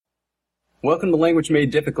Welcome to Language Made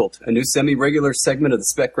Difficult, a new semi-regular segment of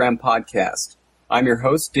the SpecGram podcast. I'm your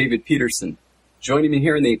host, David Peterson. Joining me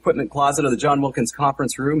here in the equipment closet of the John Wilkins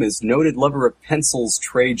Conference Room is noted lover of pencils,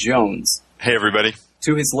 Trey Jones. Hey, everybody.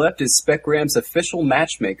 To his left is SpecGram's official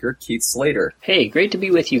matchmaker, Keith Slater. Hey, great to be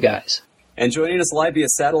with you guys. And joining us live via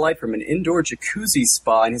satellite from an indoor jacuzzi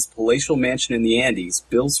spa in his palatial mansion in the Andes,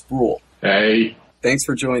 Bill Spruill. Hey. Thanks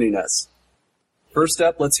for joining us. First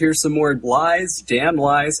up, let's hear some more lies, damn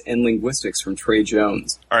lies, and linguistics from Trey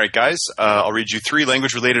Jones. All right, guys, I'll read you 3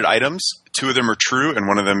 language-related items. 2 of them are true, and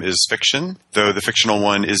 1 of them is fiction, though the fictional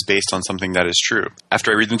one is based on something that is true.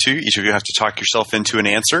 After I read them to you, each of you have to talk yourself into an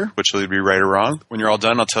answer, which will either be right or wrong. When you're all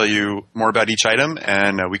done, I'll tell you more about each item,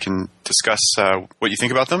 and we can discuss what you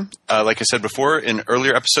think about them. Like I said before, in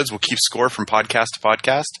earlier episodes, we'll keep score from podcast to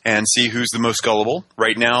podcast and see who's the most gullible.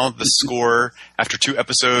 Right now, the score after 2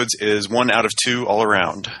 episodes is 1 out of 2 all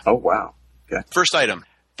around. Oh, wow. Okay. First item.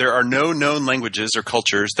 There are no known languages or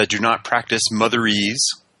cultures that do not practice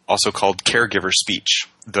motherese, also called caregiver speech,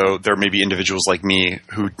 though there may be individuals like me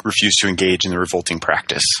who refuse to engage in the revolting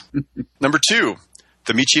practice. Number 2,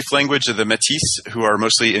 the Michif language of the Métis, who are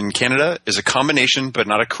mostly in Canada, is a combination, but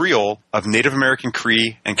not a Creole, of Native American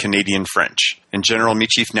Cree and Canadian French. In general,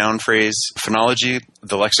 Michif noun phrase phonology,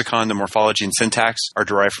 the lexicon, the morphology, and syntax are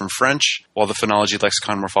derived from French, while the phonology,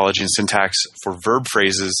 lexicon, morphology, and syntax for verb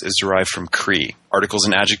phrases is derived from Cree. Articles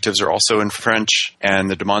and adjectives are also in French, and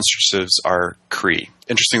the demonstratives are Cree.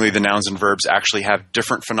 Interestingly, the nouns and verbs actually have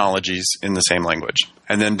different phonologies in the same language.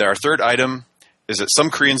 And then our third item is that some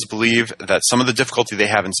Koreans believe that some of the difficulty they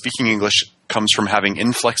have in speaking English comes from having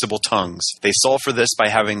inflexible tongues. They solve for this by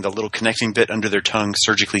having the little connecting bit under their tongue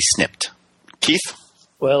surgically snipped. Keith?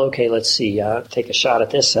 Well, okay, let's see. Take a shot at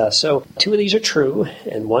this. So 2 of these are true,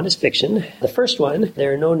 and 1 is fiction. The first one,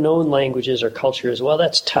 there are no known languages or cultures. Well,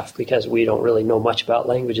 that's tough because we don't really know much about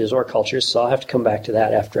languages or cultures, so I'll have to come back to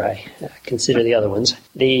that after I consider the other ones.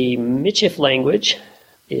 The Michif language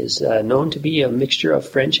is known to be a mixture of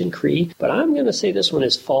French and Cree, but I'm going to say this one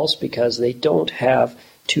is false because they don't have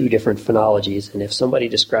 2 different phonologies, and if somebody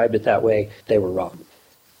described it that way, they were wrong.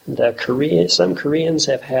 Some Koreans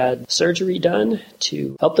have had surgery done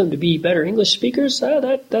to help them to be better English speakers.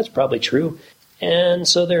 That's probably true. And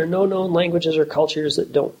so there are no known languages or cultures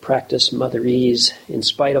that don't practice motherese. In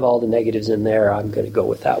spite of all the negatives in there, I'm going to go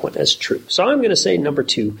with that one as true. So I'm going to say number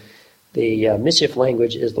 2, the Michif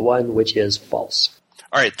language is the one which is false.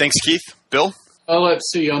 All right, thanks, Keith. Bill?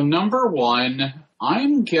 Let's see. On number 1,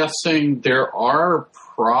 I'm guessing there are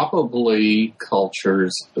probably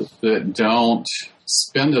cultures that don't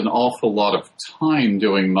spend an awful lot of time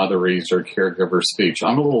doing motherese or caregiver speech.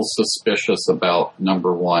 I'm a little suspicious about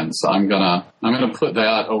number 1, so I'm gonna put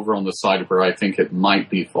that over on the side where I think it might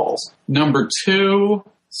be false. Number 2,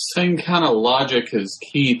 same kind of logic as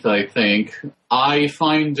Keith, I think. I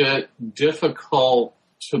find it difficult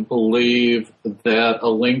to believe that a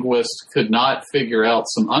linguist could not figure out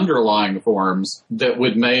some underlying forms that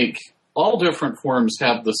would make all different forms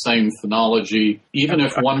have the same phonology, even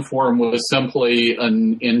if one form was simply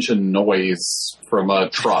an engine noise from a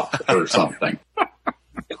truck or something.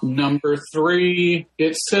 Number 3,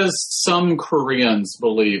 it says some Koreans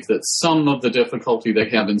believe that some of the difficulty they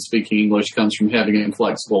have in speaking English comes from having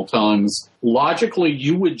inflexible tongues. Logically,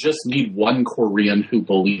 you would just need one Korean who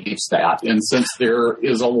believes that. And since there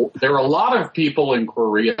are a lot of people in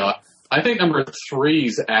Korea, I think number 3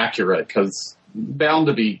 is accurate because bound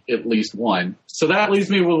to be at least one. So that leaves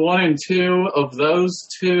me with 1 and 2. Of those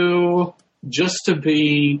 2, just to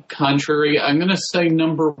be contrary, I'm going to say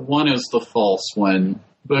number 1 is the false one,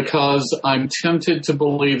 because I'm tempted to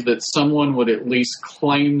believe that someone would at least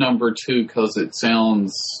claim number 2 because it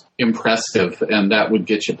sounds impressive, and that would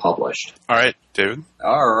get you published. All right, David?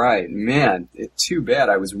 All right, man. Too bad.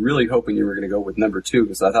 I was really hoping you were going to go with number 2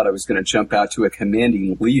 because I thought I was going to jump out to a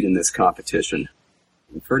commanding lead in this competition.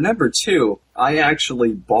 For number 2, I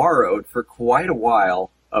actually borrowed for quite a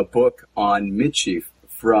while a book on Michif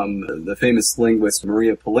from the famous linguist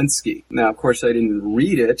Maria Polinsky. Now, of course, I didn't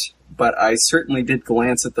read it, but I certainly did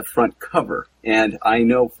glance at the front cover. And I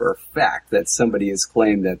know for a fact that somebody has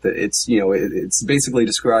claimed that it's basically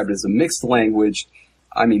described as a mixed language.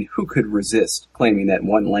 I mean, who could resist claiming that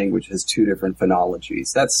one language has 2 different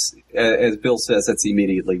phonologies? That's, as Bill says, that's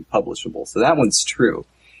immediately publishable. So that one's true.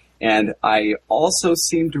 And I also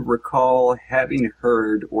seem to recall having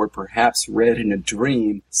heard or perhaps read in a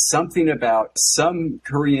dream something about some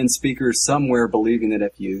Korean speakers somewhere believing that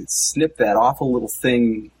if you snip that awful little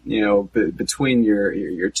thing between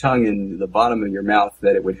your tongue and the bottom of your mouth,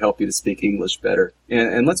 that it would help you to speak English better.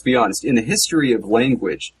 And let's be honest, in the history of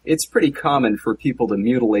language, it's pretty common for people to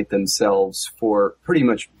mutilate themselves for pretty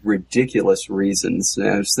much ridiculous reasons. And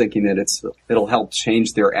I was thinking that it'll help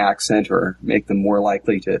change their accent or make them more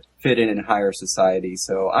likely to fit in higher society.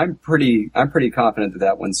 So I'm pretty confident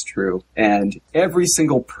that one's true. And every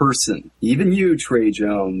single person, even you, Trey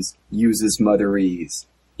Jones, uses motherese.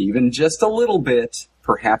 Even just a little bit,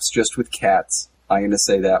 perhaps just with cats. I'm going to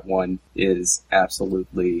say that one is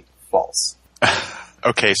absolutely false.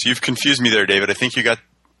 Okay, so you've confused me there, David. I think you got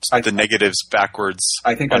the negatives backwards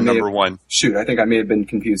I think on number one. Shoot, I think I may have been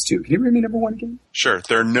confused too. Can you read me number one again? Sure.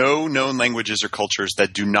 There are no known languages or cultures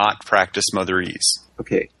that do not practice motherese.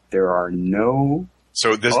 Okay, there are no...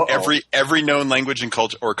 So every known language and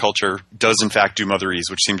culture does in fact do motherese,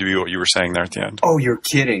 which seemed to be what you were saying there at the end. Oh, you're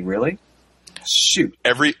kidding, really? Shoot.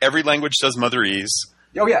 Every language does motherese.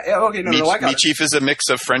 Oh, yeah. Okay, no, I got it. Michif is a mix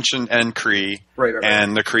of French and Cree. Right.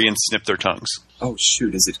 And the Koreans snip their tongues. Oh,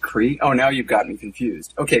 shoot. Is it Cree? Oh, now you've got me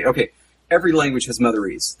confused. Okay. Every language has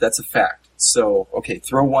motherese. That's a fact. So, okay,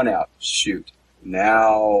 throw one out. Shoot.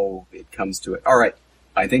 Now it comes to it. All right.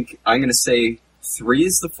 I think I'm going to say 3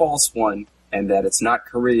 is the false one, and that it's not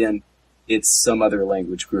Korean. It's some other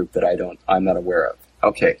language group that I'm not aware of.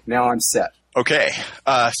 Okay. Now I'm set. Okay.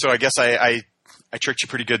 So I guess I tricked you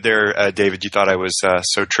pretty good there, David. You thought I was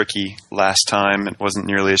so tricky last time. It wasn't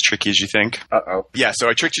nearly as tricky as you think. Uh-oh. Yeah, so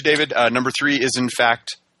I tricked you, David. Number 3 is, in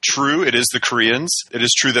fact, true. It is the Koreans. It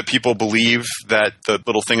is true that people believe that the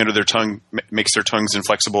little thing under their tongue makes their tongues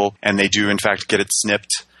inflexible, and they do, in fact, get it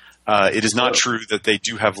snipped. It is not true that they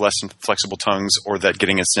do have less flexible tongues or that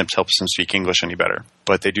getting it snipped helps them speak English any better.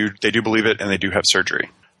 But they do believe it, and they do have surgery.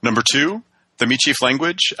 Number 2, the Michif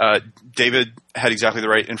language. David had exactly the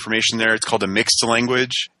right information there. It's called a mixed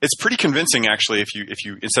language. It's pretty convincing, actually, if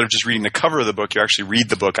you instead of just reading the cover of the book, you actually read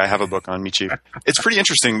the book. I have a book on Michif. It's pretty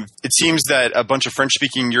interesting. It seems that a bunch of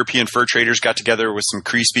French-speaking European fur traders got together with some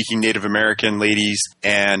Cree-speaking Native American ladies,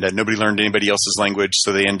 and nobody learned anybody else's language,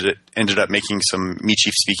 so they ended up making some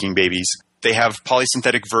Michif-speaking babies. They have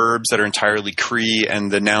polysynthetic verbs that are entirely Cree, and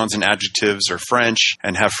the nouns and adjectives are French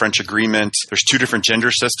and have French agreement. There's 2 different gender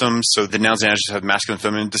systems, so the nouns and adjectives have masculine and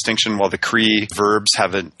feminine distinction, while the Cree verbs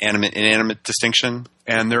have an animate-inanimate distinction.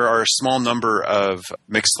 And there are a small number of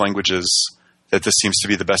mixed languages that this seems to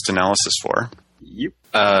be the best analysis for. Yep.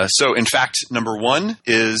 So, in fact, number 1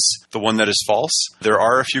 is the one that is false. There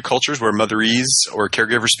are a few cultures where motherese or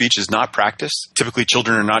caregiver speech is not practiced. Typically,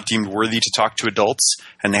 children are not deemed worthy to talk to adults,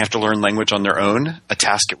 and they have to learn language on their own, a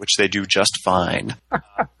task at which they do just fine.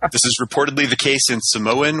 This is reportedly the case in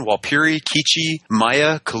Samoan, Walpiri, Kichi,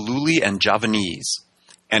 Maya, Kaluli, and Javanese.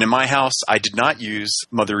 And in my house, I did not use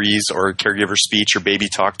motherese or caregiver speech or baby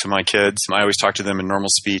talk to my kids. I always talked to them in normal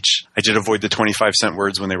speech. I did avoid the 25-cent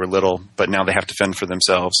words when they were little, but now they have to fend for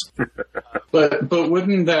themselves. But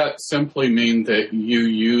wouldn't that simply mean that you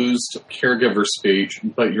used caregiver speech,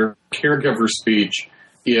 but your caregiver speech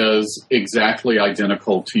is exactly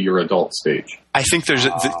identical to your adult speech? I think the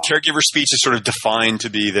caregiver speech is sort of defined to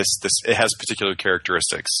be this. It has particular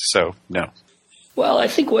characteristics, so no. Well, I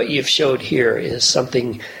think what you've showed here is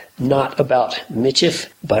something not about Michif,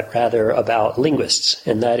 but rather about linguists,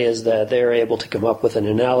 and that is that they're able to come up with an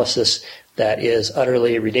analysis that is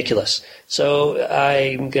utterly ridiculous. So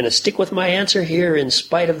I'm going to stick with my answer here in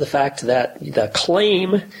spite of the fact that the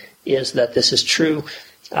claim is that this is true.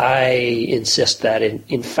 I insist that,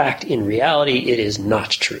 in fact, in reality, it is not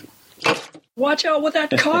true. Watch out with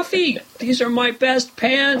that coffee! These are my best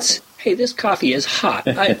pants! Hey, this coffee is hot.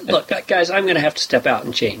 Look, guys, I'm going to have to step out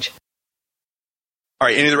and change. All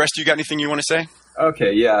right, any of the rest of you got anything you want to say?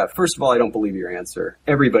 Okay, yeah. First of all, I don't believe your answer.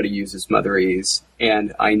 Everybody uses motherese,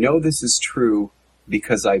 and I know this is true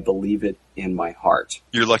because I believe it in my heart.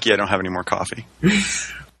 You're lucky I don't have any more coffee.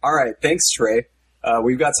 All right, thanks, Trey.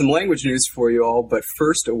 We've got some language news for you all, but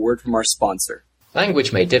first, a word from our sponsor.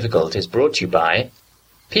 Language Made Difficult is brought to you by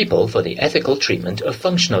People for the Ethical Treatment of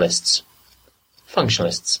Functionalists.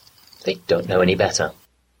 Functionalists. They don't know any better.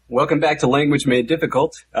 Welcome back to Language Made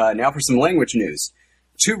Difficult. Now for some language news.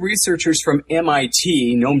 2 researchers from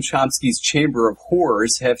MIT, Noam Chomsky's Chamber of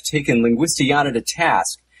Horrors, have taken Linguistiana to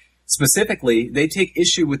task. Specifically, they take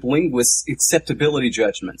issue with linguists' acceptability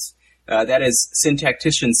judgments. That is,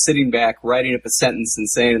 syntacticians sitting back, writing up a sentence and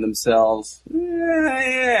saying to themselves,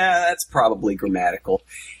 yeah, that's probably grammatical,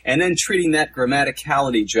 and then treating that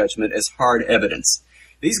grammaticality judgment as hard evidence.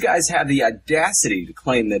 These guys have the audacity to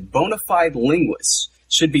claim that bona fide linguists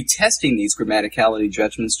should be testing these grammaticality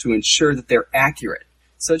judgments to ensure that they're accurate.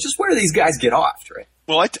 So just where do these guys get off, Trey?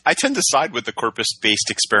 Well, I tend to side with the corpus-based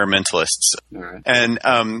experimentalists. All right. And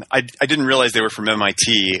I didn't realize they were from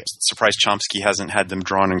MIT. Surprised Chomsky hasn't had them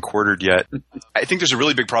drawn and quartered yet. I think there's a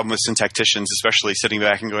really big problem with syntacticians, especially sitting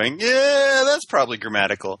back and going, yeah, that's probably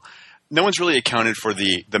grammatical. No one's really accounted for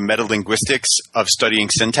the metalinguistics of studying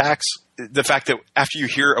syntax. The fact that after you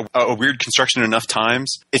hear a weird construction enough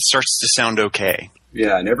times, it starts to sound okay.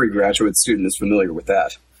 Yeah, and every graduate student is familiar with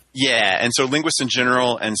that. Yeah, and so linguists in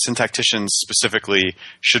general and syntacticians specifically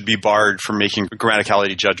should be barred from making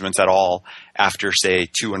grammaticality judgments at all after, say,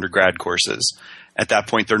 2 undergrad courses. At that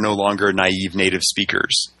point, they're no longer naive native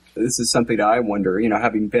speakers. This is something that I wonder,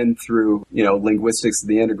 having been through, linguistics at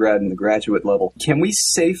the undergrad and the graduate level, can we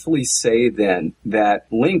safely say then that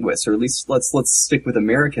linguists, or at least let's stick with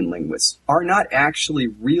American linguists, are not actually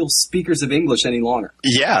real speakers of English any longer?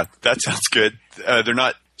 Yeah, that sounds good. They're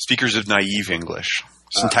not speakers of naive English.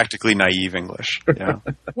 Syntactically naive English. Yeah.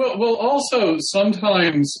 Well, also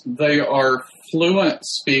sometimes they are fluent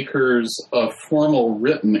speakers of formal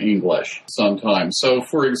written English sometimes. So,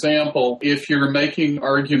 for example, if you're making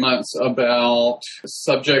arguments about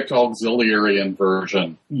subject auxiliary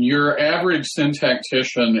inversion, your average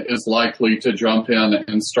syntactician is likely to jump in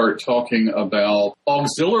and start talking about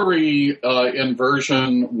auxiliary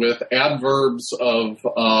inversion with adverbs of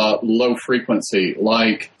low frequency,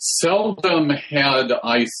 like seldom had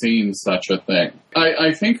I seen such a thing.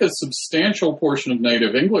 I think a substantial portion of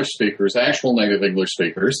native English speakers, actual native English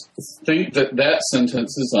speakers, think that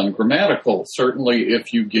sentence is ungrammatical. Certainly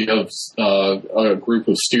if you give a group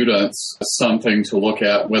of students something to look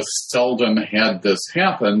at with seldom had this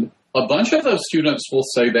happened, a bunch of those students will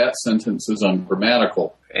say that sentence is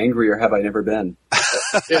ungrammatical. Angrier have I never been.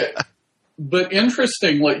 But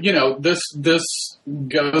interestingly, this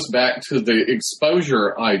goes back to the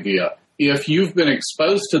exposure idea. If you've been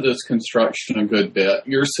exposed to this construction a good bit,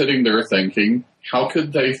 you're sitting there thinking, how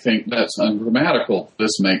could they think that's ungrammatical?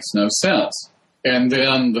 This makes no sense. And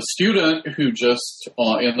then the student who just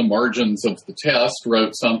in the margins of the test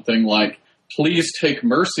wrote something like, please take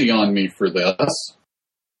mercy on me for this,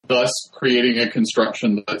 thus creating a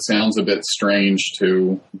construction that sounds a bit strange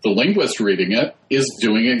to the linguist reading it, is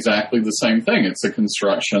doing exactly the same thing. It's a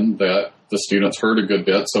construction that the students heard a good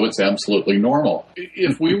bit, so it's absolutely normal.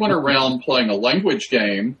 If we went around playing a language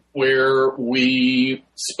game where we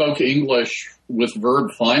spoke English with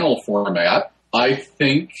verb final format, I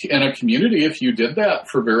think in a community, if you did that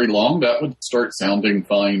for very long, that would start sounding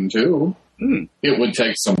fine too. It would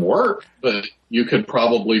take some work, but you could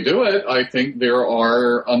probably do it. I think there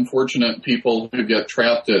are unfortunate people who get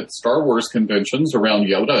trapped at Star Wars conventions around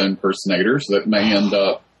Yoda impersonators that may end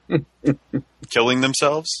up killing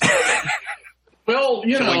themselves? Well,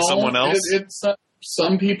 killing someone else?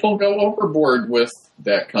 Some people go overboard with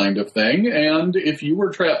that kind of thing, and if you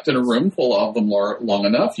were trapped in a room full of them long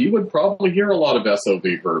enough, you would probably hear a lot of SOV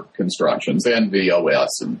verb constructions and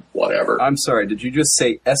VOS and whatever. I'm sorry, did you just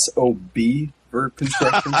say SOB verb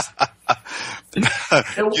constructions?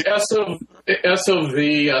 SOV,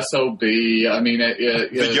 SOB, I mean,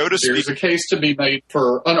 there's a case to be made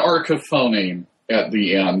for an archiphoneme at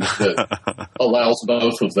the end that allows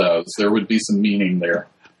both of those. There would be some meaning there.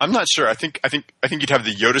 I'm not sure. I think you'd have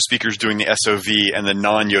the Yoda speakers doing the SOV and the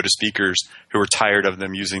non-Yoda speakers who are tired of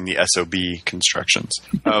them using the SOB constructions.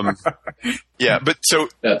 Yeah, but so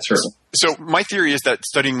that's true. So my theory is that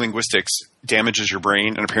studying linguistics damages your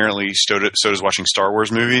brain, and apparently so does watching Star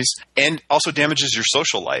Wars movies, and also damages your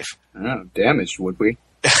social life. Oh, damaged, would we?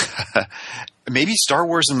 Maybe Star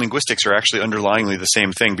Wars and linguistics are actually underlyingly the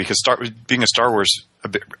same thing, because being a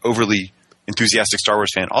bit overly enthusiastic Star Wars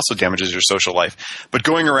fan also damages your social life. But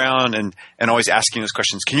going around and always asking those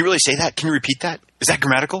questions, can you really say that? Can you repeat that? Is that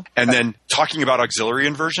grammatical? And then talking about auxiliary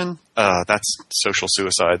inversion, that's social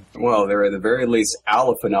suicide. Well, they're at the very least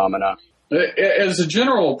owl phenomena. As a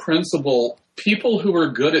general principle, people who are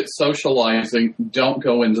good at socializing don't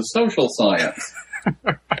go into social science.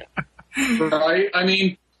 Right? I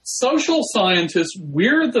mean, social scientists,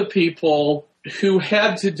 we're the people who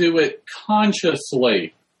had to do it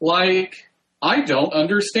consciously. Like, I don't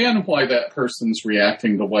understand why that person's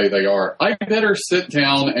reacting the way they are. I better sit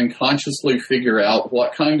down and consciously figure out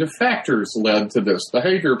what kind of factors led to this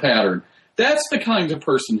behavior pattern. That's the kind of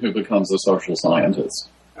person who becomes a social scientist.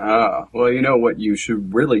 Well, you know what you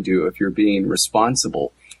should really do if you're being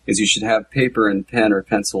responsible is you should have paper and pen or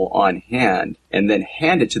pencil on hand and then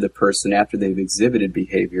hand it to the person after they've exhibited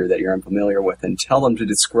behavior that you're unfamiliar with and tell them to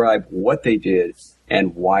describe what they did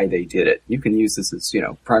and why they did it. You can use this as,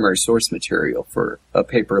 primary source material for a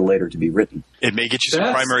paper later to be written. It may get you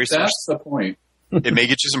some primary source. That's the point. It may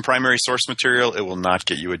get you some primary source material. It will not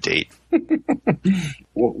get you a date.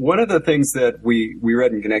 Well, one of the things that we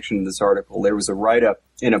read in connection to this article, there was a write-up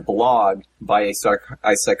in a blog by a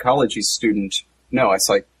psychology student, no, a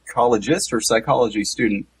psychologist or psychology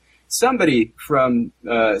student, somebody from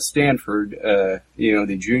Stanford,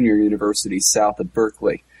 the junior university south of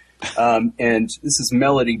Berkeley. And this is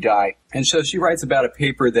Melody Dye. And so she writes about a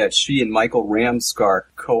paper that she and Michael Ramskar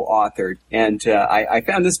co-authored. And I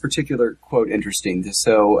found this particular quote interesting.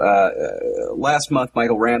 So last month,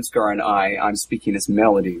 Michael Ramskar and I'm speaking as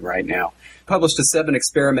Melody right now, published a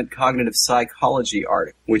 7-experiment cognitive psychology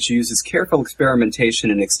article, which uses careful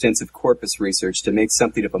experimentation and extensive corpus research to make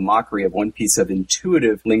something of a mockery of one piece of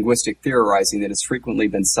intuitive linguistic theorizing that has frequently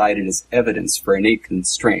been cited as evidence for innate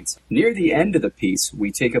constraints. Near the end of the piece,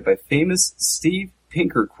 we take up a famous Steve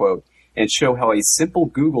Pinker quote and show how a simple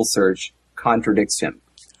Google search contradicts him.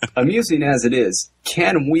 Amusing as it is,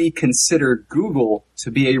 can we consider Google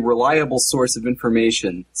to be a reliable source of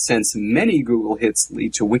information, since many Google hits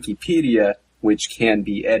lead to Wikipedia, which can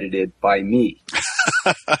be edited by me?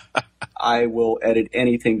 I will edit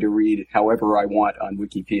anything to read however I want on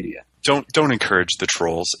Wikipedia. Don't encourage the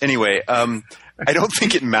trolls. Anyway, I don't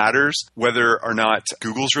think it matters whether or not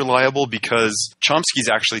Google's reliable, because Chomsky's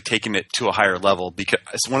actually taken it to a higher level. Because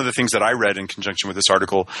one of the things that I read in conjunction with this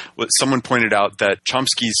article was someone pointed out that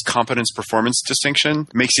Chomsky's competence performance distinction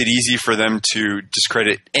makes it easy for them to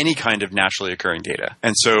discredit any kind of naturally occurring data.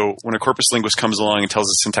 And so when a corpus linguist comes along and tells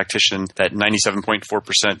a syntactician that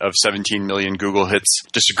 97.4% of 17 million Google hits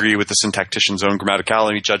disagree with the syntactician's own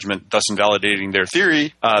grammaticality judgment, thus invalidating their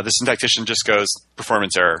theory, the syntactician just goes,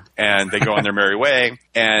 performance error, and they go on their merry way.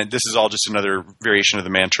 And this is all just another variation of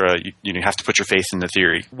the mantra, you have to put your faith in the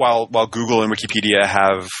theory. While Google and Wikipedia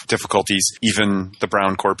have difficulties, even the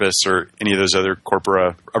Brown corpus or any of those other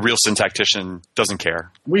corpora, a real syntactician doesn't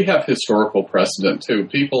care. We have historical precedent, too.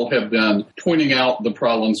 People have been pointing out the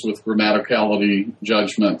problems with grammaticality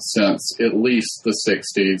judgment since at least the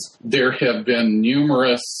 60s. There have been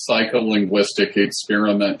numerous psycholinguistic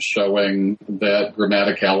experiments showing that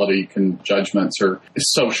grammaticality judgments are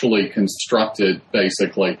socially constructed,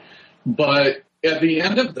 basically. But at the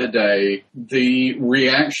end of the day, the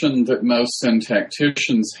reaction that most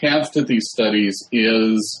syntacticians have to these studies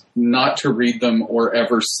is not to read them or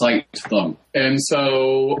ever cite them. And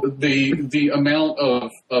so the amount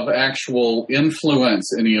of actual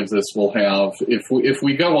influence any of this will have, if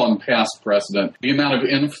we go on past precedent, the amount of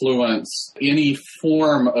influence any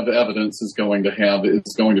form of evidence is going to have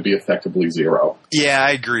is going to be effectively zero. Yeah,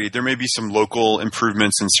 I agree. There may be some local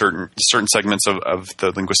improvements in certain segments of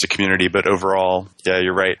the linguistic community, but overall, yeah,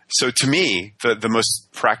 you're right. So to me, the most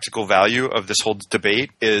practical value of this whole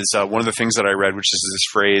debate is one of the things that I read, which is this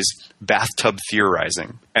phrase, bathtub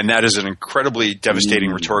theorizing. And that is an incredibly devastating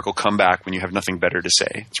rhetorical comeback when you have nothing better to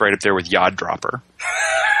say. It's right up there with yod dropper.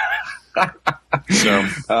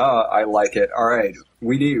 I like it. All right.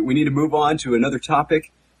 We need to move on to another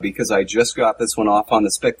topic because I just got this one off on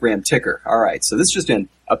the SpecGram ticker. All right. So this just in.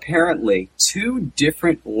 Apparently, 2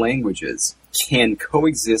 different languages can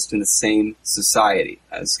coexist in the same society.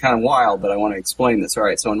 It's kind of wild, but I want to explain this. All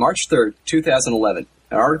right. So on March 3rd, 2011,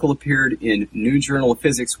 an article appeared in New Journal of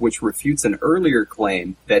Physics which refutes an earlier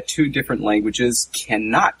claim that 2 different languages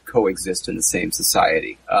cannot coexist in the same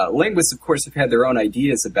society. Linguists, of course, have had their own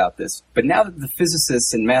ideas about this, but now that the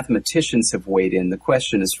physicists and mathematicians have weighed in, the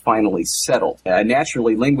question is finally settled.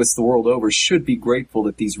 Naturally, linguists the world over should be grateful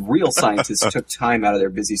that these real scientists took time out of their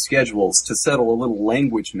busy schedules to settle a little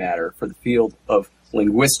language matter for the field of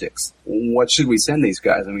linguistics. What should we send these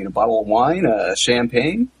guys? I mean, a bottle of wine, a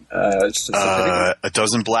champagne? A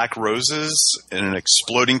dozen black roses in an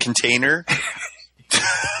exploding container.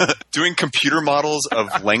 Doing computer models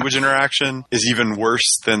of language interaction is even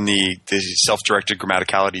worse than the self-directed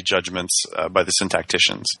grammaticality judgments by the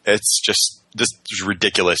syntacticians. It's just, this is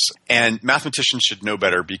ridiculous. And mathematicians should know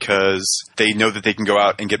better because they know that they can go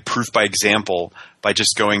out and get proof by example by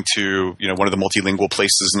just going to, one of the multilingual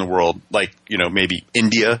places in the world, like, maybe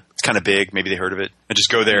India. It's kind of big. Maybe they heard of it. And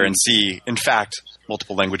just go there and see, in fact,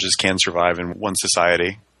 multiple languages can survive in one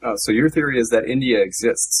society. Oh, so your theory is that India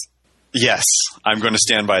exists? Yes, I'm going to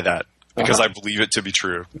stand by that because I believe it to be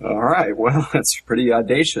true. All right. Well, that's pretty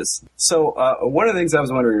audacious. So one of the things I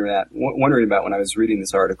was wondering about when I was reading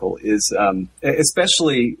this article is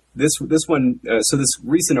especially this one. So this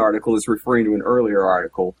recent article is referring to an earlier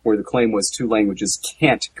article where the claim was 2 languages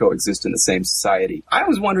can't coexist in the same society. I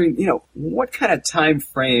was wondering, what kind of time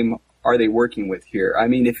frame are they working with here? I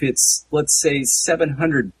mean, if it's, let's say,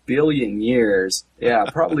 700 billion years, yeah,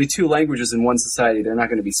 probably two languages in one society, they're not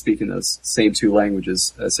going to be speaking those same two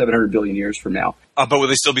languages 700 billion years from now. But will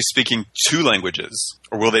they still be speaking two languages?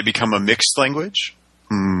 Or will they become a mixed language?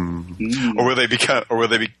 Or will they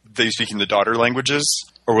they speaking the daughter languages?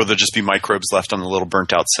 Or will there just be microbes left on the little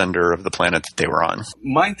burnt out cinder of the planet that they were on?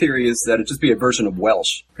 My theory is that it'd just be a version of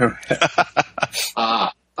Welsh.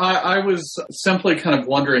 I was simply kind of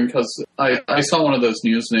wondering because I saw one of those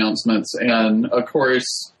news announcements, and of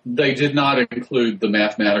course they did not include the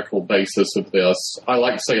mathematical basis of this. I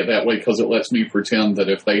like to say it that way because it lets me pretend that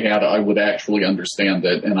if they had, I would actually understand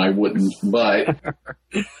it, and I wouldn't. But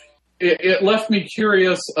it left me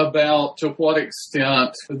curious about to what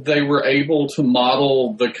extent they were able to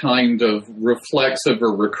model the kind of reflexive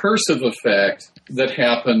or recursive effect that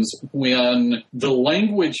happens when the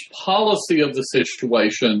language policy of the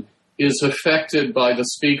situation is affected by the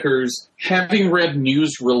speakers having read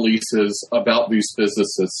news releases about these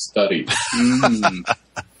physicists' studies.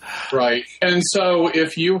 Right. And so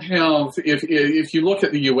if you have, if you look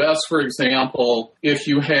at the U.S., for example, if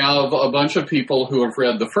you have a bunch of people who have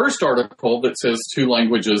read the first article that says two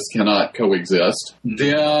languages cannot coexist,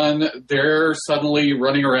 then they're suddenly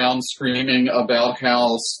running around screaming about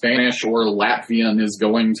how Spanish or Latvian is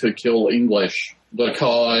going to kill English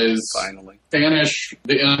because Spanish,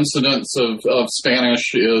 the incidence of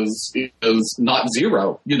Spanish is not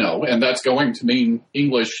zero, and that's going to mean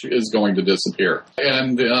English is going to disappear.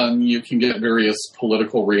 And then you can get various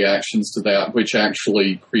political reactions to that, which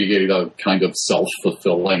actually create a kind of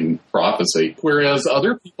self-fulfilling prophecy. Whereas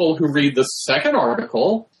other people who read the second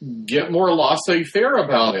article get more laissez-faire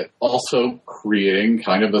about it, also creating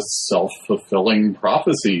kind of a self-fulfilling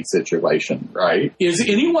prophecy situation, right? Is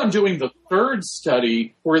anyone doing the third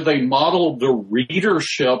study where they modeled the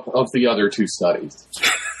readership of the other two studies?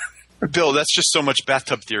 Bill, that's just so much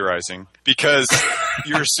bathtub theorizing because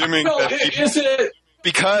you're assuming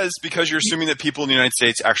because you're assuming that people in the United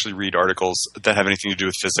States actually read articles that have anything to do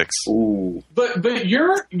with physics. Ooh. But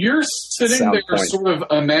you're sitting Sound there point. sort of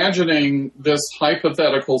imagining this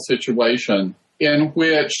hypothetical situation in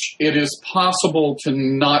which it is possible to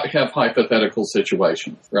not have hypothetical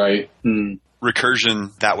situations, right?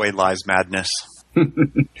 Recursion, that way lies madness.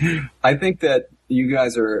 I think that you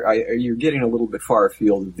guys you're getting a little bit far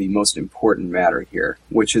afield of the most important matter here,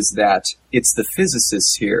 which is that it's the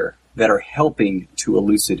physicists here that are helping to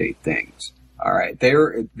elucidate things. All right,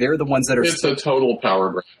 they're the ones that are. It's a total power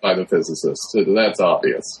grab by the physicists. That's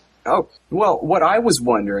obvious. Oh, well, what I was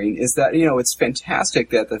wondering is that, it's fantastic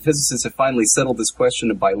that the physicists have finally settled this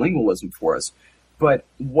question of bilingualism for us. But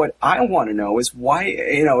what I want to know is why,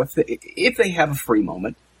 if they have a free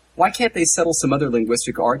moment, why can't they settle some other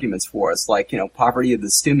linguistic arguments for us, like, poverty of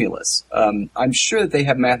the stimulus? I'm sure that they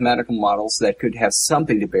have mathematical models that could have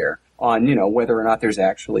something to bear on, whether or not there's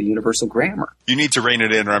actually universal grammar. You need to rein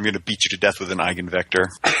it in or I'm going to beat you to death with an eigenvector.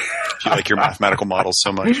 If you like your mathematical models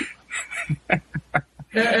so much.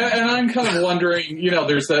 And I'm kind of wondering,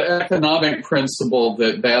 there's the economic principle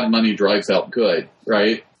that bad money drives out good,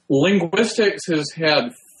 right? Linguistics has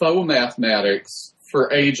had faux mathematics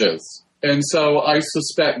for ages. And so I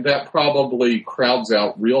suspect that probably crowds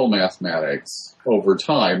out real mathematics over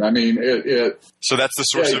time. I mean, So that's the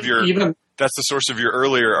source of your that's the source of your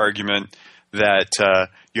earlier argument that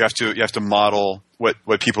you have to model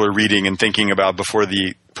what people are reading and thinking about before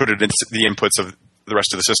they put it into the inputs of the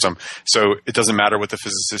rest of the system. So it doesn't matter what the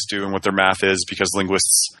physicists do and what their math is because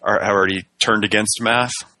linguists have already turned against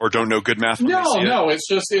math or don't know good math. No, it's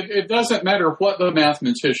just it doesn't matter what the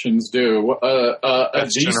mathematicians do. A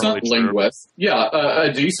decent linguist,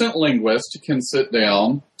 a decent linguist can sit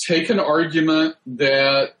down, take an argument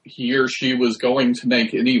that he or she was going to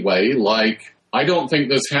make anyway, like, I don't think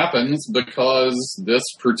this happens because this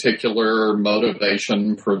particular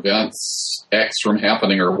motivation prevents X from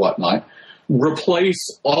happening or whatnot.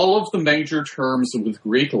 Replace all of the major terms with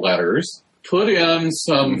Greek letters, put in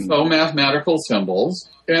some faux mathematical symbols,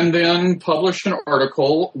 and then publish an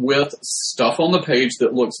article with stuff on the page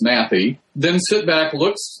that looks mathy, then sit back,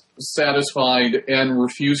 look satisfied, and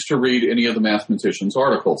refuse to read any of the mathematicians'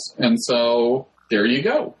 articles. And so, there you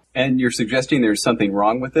go. And you're suggesting there's something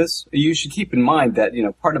wrong with this? You should keep in mind that,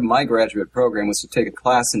 part of my graduate program was to take a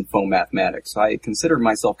class in faux mathematics. I considered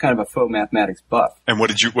myself kind of a faux mathematics buff. And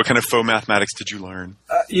what kind of faux mathematics did you learn?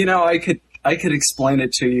 I could explain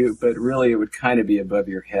it to you, but really it would kind of be above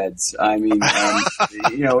your heads. I mean,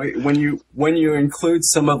 when you include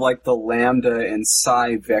some of like the lambda and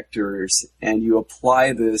psi vectors and you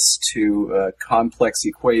apply this to complex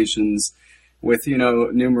equations, with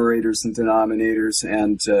numerators and denominators,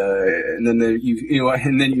 and then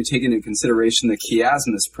you take into consideration the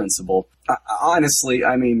chiasmus principle. Honestly,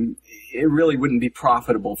 I mean, it really wouldn't be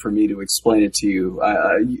profitable for me to explain it to you.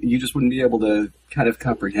 You just wouldn't be able to kind of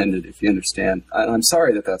comprehend it, if you understand. I'm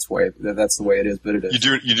sorry that's the way it is, but it is.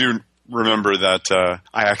 You do remember that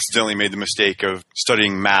I accidentally made the mistake of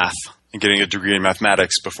studying math and getting a degree in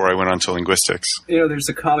mathematics before I went on to linguistics. There's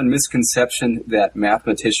a common misconception that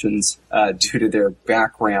mathematicians, due to their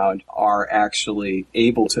background, are actually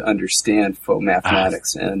able to understand faux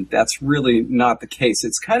mathematics, and that's really not the case.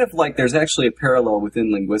 It's kind of like there's actually a parallel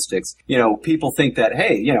within linguistics. People think that,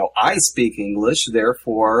 hey, I speak English,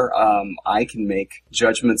 therefore I can make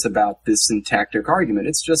judgments about this syntactic argument.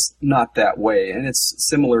 It's just not that way, and it's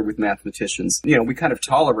similar with mathematicians. We kind of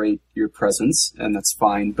tolerate your presence, and that's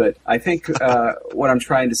fine, but I think what I'm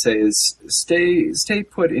trying to say is stay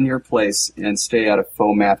put in your place and stay out of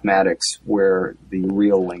faux mathematics where the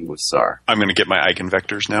real linguists are. I'm going to get my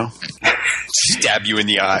eigenvectors now. Stab you in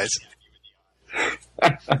the eyes.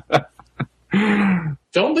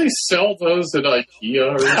 Don't they sell those at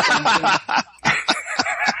IKEA or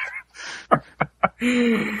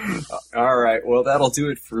something? All right, well, that'll do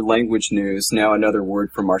it for language news. Now another word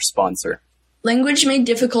from our sponsor. Language Made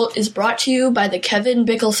Difficult is brought to you by the Kevin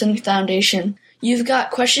Bickelson Foundation. You've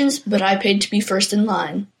got questions, but I paid to be first in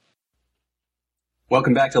line.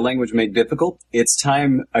 Welcome back to Language Made Difficult. It's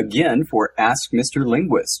time again for Ask Mr.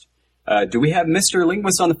 Linguist. Do we have Mr.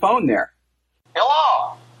 Linguist on the phone there?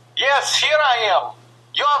 Hello. Yes, here I am.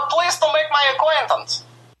 You are pleased to make my acquaintance.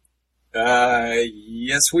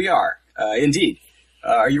 Yes, we are. Indeed.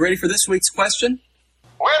 Are you ready for this week's question?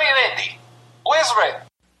 Very ready. Please read.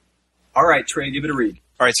 All right, Trey, give it a read.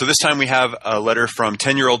 All right, so this time we have a letter from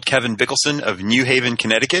 10-year-old Kevin Bickelson of New Haven,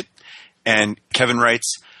 Connecticut. And Kevin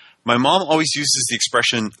writes, "My mom always uses the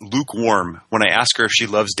expression lukewarm when I ask her if she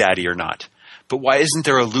loves daddy or not. But why isn't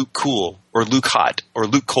there a Luke cool, or Luke hot, or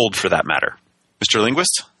Luke cold for that matter?" Mr.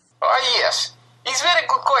 Linguist? Yes. It's a very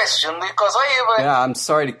good question because I have Yeah, I'm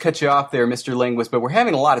sorry to cut you off there, Mr. Linguist, but we're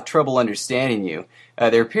having a lot of trouble understanding you.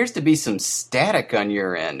 There appears to be some static on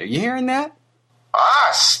your end. Are you hearing that?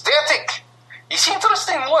 Static. It's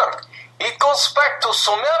interesting word. It goes back to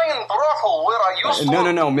Sumerian brothel where I used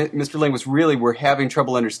to... No, Mr. Linguist, really, we're having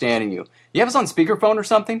trouble understanding you. You have us on speakerphone or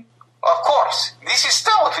something? Of course. This is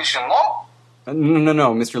television, no?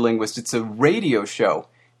 No, Mr. Linguist, it's a radio show,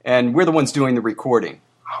 and we're the ones doing the recording.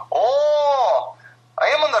 Oh, I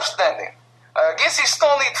am understanding. Guess it's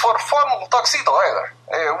no need for formal tuxedo either.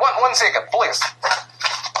 One second, please.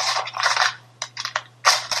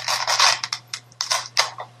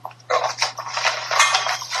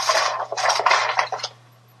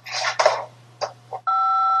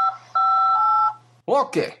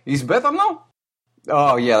 Okay, is better now?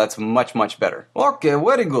 Oh, yeah, that's much, much better. Okay,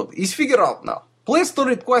 very good. It's figured out now. Please to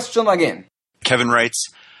read question again. Kevin writes,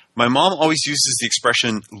 "My mom always uses the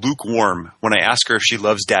expression lukewarm when I ask her if she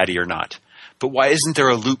loves daddy or not. But why isn't there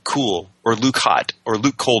a Luke cool, or Luke hot, or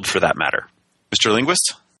Luke cold for that matter?" Mr.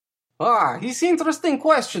 Linguist? It's interesting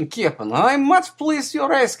question, Kevin. I'm much pleased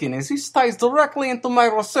you're asking, as this ties directly into my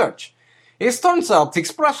research. It turns out the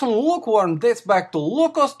expression lukewarm dates back to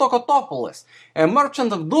Lukos Tokotopoulos, a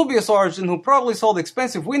merchant of dubious origin who probably sold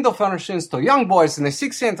expensive window furnishings to young boys in the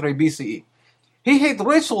 6th century BCE. He had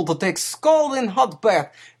ritual to take scalding hot bath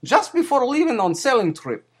just before leaving on sailing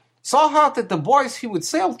trip. So hot that the boys he would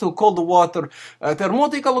sail to called the water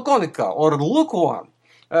thermotica luconica, or lukewarm.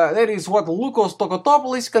 That is what Lukos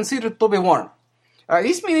Tokotopoulos considered to be warm.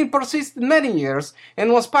 This meaning persisted many years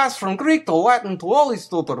and was passed from Greek to Latin to all its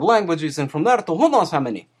tutor languages and from there to who knows how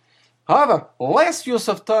many. However, last use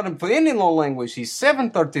of term for any known language is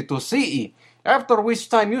 732 CE, after which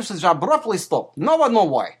time usage abruptly stopped. No one knows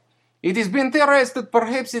why. It has been theorized that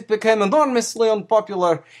perhaps it became enormously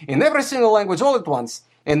unpopular in every single language all at once,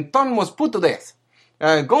 and term was put to death.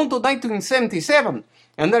 Gone to 1977,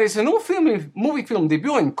 and there is a new movie film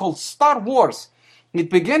debuting called Star Wars. It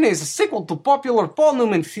began as a sequel to popular Paul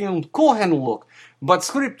Newman film Cool Hand Luke, but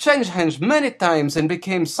script changed hands many times and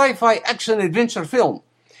became sci-fi action-adventure film.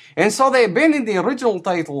 And so they abandoned the original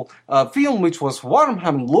title film, which was Warm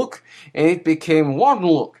Hand Luke, and it became Warm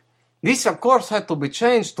Luke. This, of course, had to be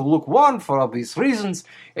changed to lukewarm for obvious reasons.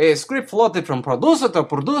 A script floated from producer to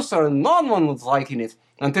producer, and no one was liking it,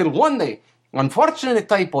 until one day, unfortunately,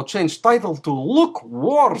 typo changed title to Luke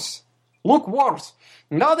Wars. Luke Wars.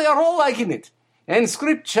 Now they are all liking it. And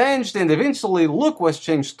script changed, and eventually Luke was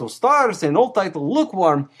changed to Stars, and old title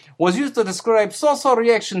Lukewarm was used to describe so-so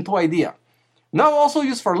reaction to idea. Now also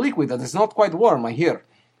used for liquid that is not quite warm, I hear.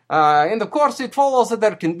 And of course, it follows that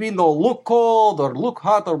there can be no look cold or look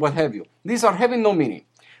hot or what have you. These are having no meaning.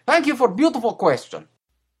 Thank you for beautiful question.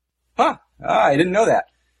 Huh. I didn't know that.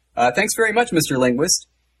 Thanks very much, Mr. Linguist.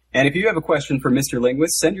 And if you have a question for Mr.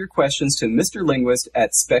 Linguist, send your questions to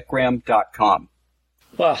mrlinguist@specgram.com.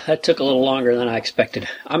 Well, that took a little longer than I expected.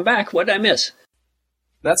 I'm back. What did I miss?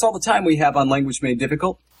 That's all the time we have on Language Made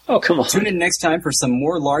Difficult. Oh, come on. Tune in next time for some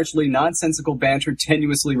more largely nonsensical banter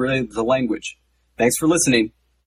tenuously related to language. Thanks for listening.